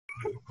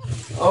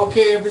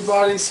Okay,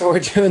 everybody, so we're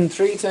doing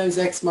 3 times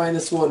x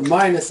minus 1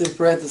 minus, in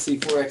parentheses,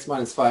 4x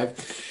minus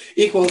 5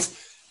 equals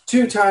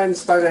 2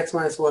 times 5x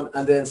minus 1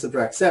 and then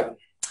subtract 7.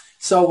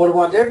 So what I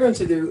want everyone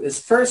to do is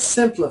first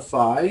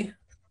simplify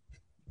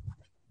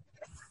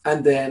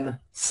and then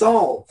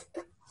solve.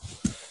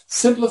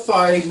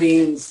 Simplify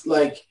means,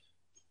 like,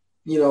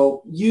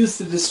 use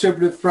the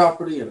distributive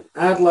property and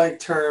add like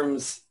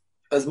terms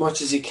as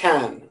much as you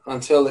can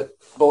until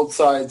both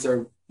sides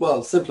are,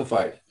 well,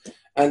 simplified.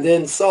 And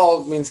then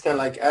solve means kind of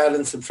like add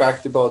and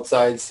subtract to both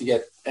sides to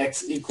get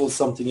x equals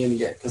something in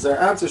again. Because our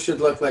answer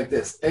should look like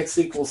this. X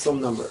equals some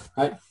number,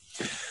 right?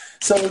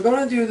 So we're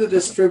going to do the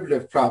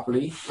distributive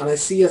property. And I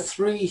see a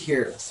 3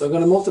 here. So I'm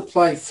going to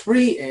multiply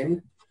 3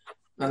 in.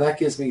 And that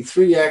gives me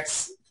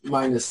 3x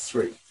minus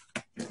 3.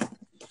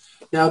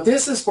 Now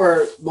this is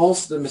where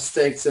most of the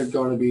mistakes are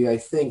going to be, I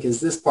think, is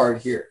this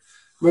part here.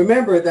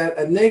 Remember that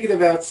a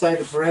negative outside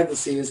the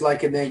parenthesis is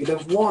like a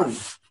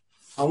 -1.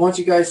 I want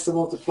you guys to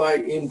multiply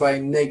in by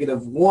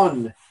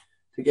 -1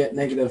 to get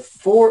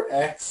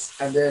 -4x,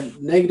 and then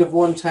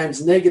 -1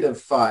 times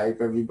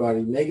 -5,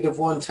 everybody.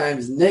 -1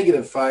 times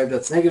 -5,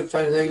 that's negative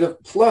times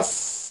negative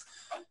plus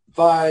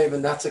 5,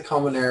 and that's a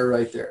common error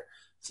right there.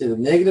 See, the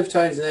negative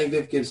times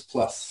negative gives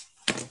plus.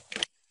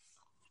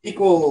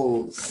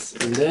 Equals,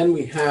 and then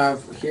we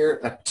have here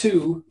a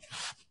 2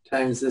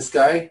 times this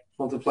guy.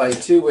 Multiply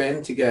 2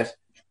 in to get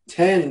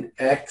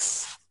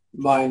 10x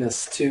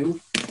minus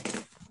 2.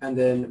 And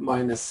then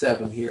minus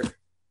 7 here.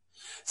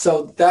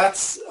 So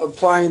that's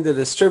applying the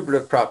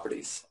distributive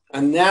properties.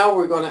 And now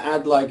we're going to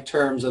add like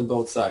terms on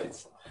both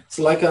sides.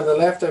 So like on the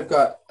left, I've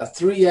got a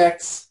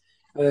 3x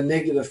and a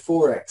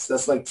 -4x.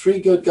 That's like 3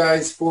 good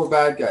guys, 4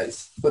 bad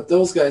guys. Put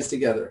those guys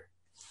together.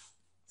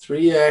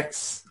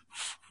 3x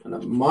and a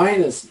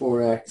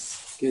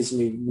 -4x gives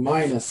me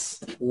minus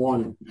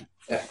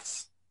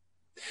 1x.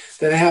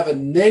 Then I have a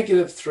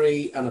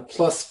 -3 and a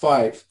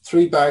 +5.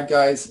 3 bad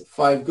guys,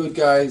 5 good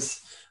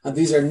guys. And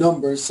these are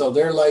numbers, so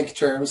they're like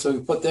terms, so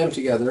we put them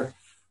together,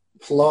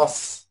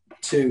 plus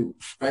 2,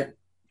 right?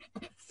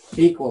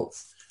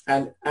 Equals.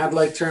 And add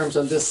like terms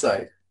on this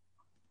side.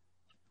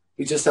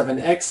 We just have an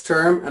x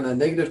term and a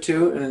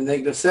 -2 and a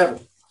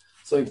 -7.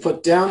 So we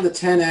put down the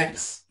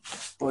 10x,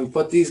 and we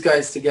put these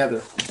guys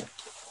together.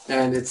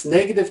 And it's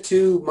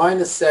 -2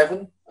 minus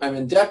 7. I'm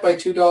in debt by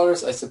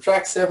 $2. I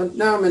subtract 7.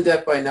 Now I'm in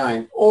debt by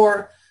 9.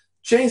 Or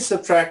change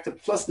subtract to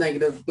plus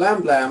negative,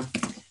 blam blam.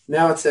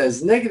 Now it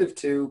says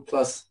 -2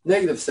 plus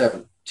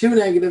 -7. 2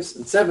 negatives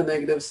and 7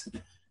 negatives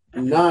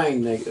and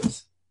 9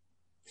 negatives.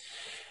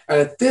 And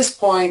at this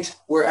point,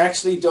 we're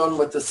actually done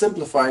with the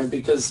simplifying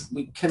because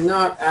we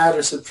cannot add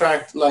or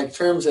subtract like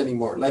terms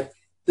anymore. Like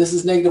this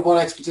is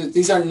 -1x.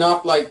 These are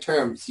not like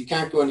terms. You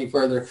can't go any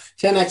further.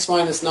 10x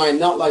minus 9,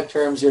 not like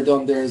terms. You're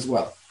done there as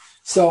well.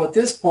 So at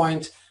this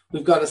point,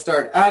 we've got to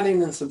start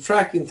adding and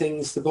subtracting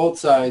things to both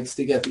sides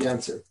to get the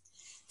answer.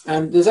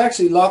 And there's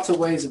actually lots of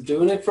ways of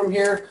doing it from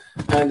here,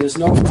 and there's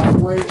no wrong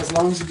way as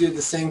long as you do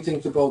the same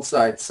thing to both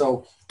sides.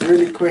 So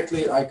really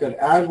quickly, I could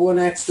add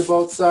 1x to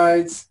both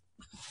sides.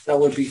 That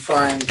would be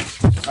fine.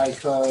 I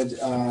could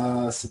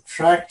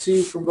subtract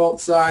 2 from both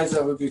sides.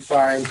 That would be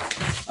fine.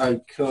 I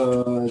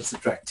could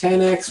subtract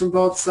 10x from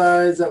both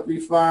sides. That would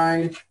be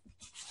fine.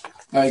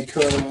 I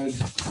could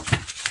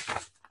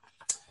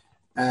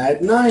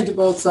add 9 to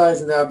both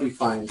sides, and that would be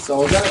fine.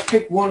 So I've got to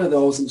pick one of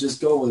those and just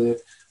go with it.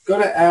 I've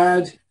got to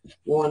add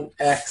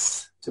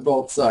 1x to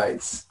both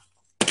sides.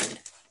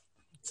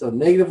 So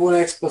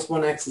 -1x plus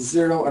 1x is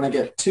 0, and I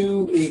get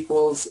 2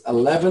 equals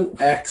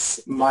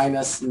 11x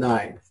minus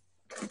 9.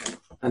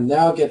 And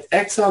now I get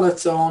x on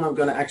its own. I'm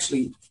going to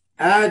actually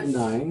add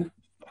 9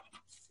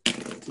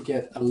 to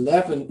get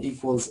 11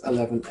 equals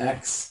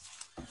 11x.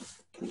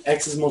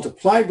 X is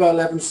multiplied by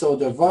 11, so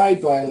divide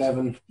by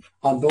 11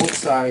 on both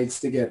sides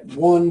to get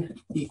 1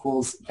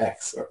 equals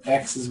x, or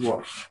x is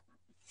 1.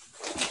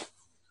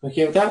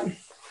 Okay with that?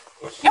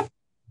 Yep.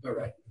 All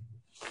right.